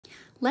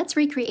Let's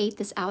recreate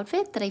this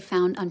outfit that I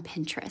found on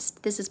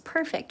Pinterest. This is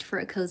perfect for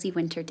a cozy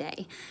winter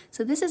day.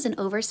 So this is an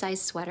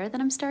oversized sweater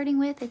that I'm starting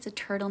with. It's a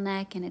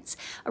turtleneck and it's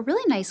a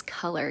really nice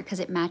color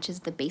because it matches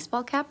the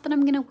baseball cap that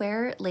I'm gonna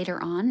wear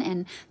later on,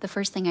 and the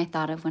first thing I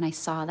thought of when I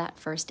saw that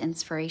first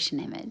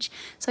inspiration image.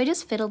 So I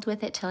just fiddled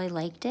with it till I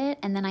liked it,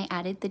 and then I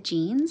added the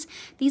jeans.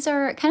 These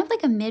are kind of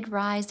like a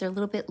mid-rise, they're a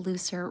little bit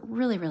looser,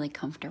 really, really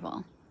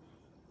comfortable.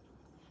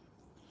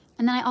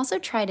 And then I also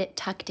tried it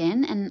tucked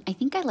in, and I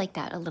think I like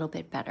that a little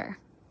bit better.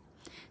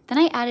 Then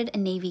I added a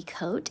navy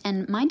coat,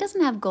 and mine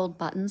doesn't have gold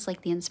buttons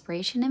like the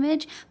inspiration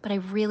image, but I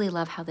really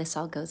love how this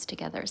all goes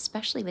together,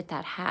 especially with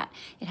that hat.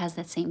 It has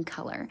that same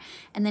color.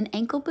 And then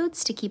ankle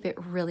boots to keep it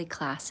really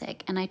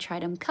classic, and I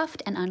tried them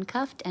cuffed and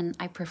uncuffed, and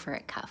I prefer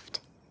it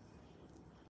cuffed.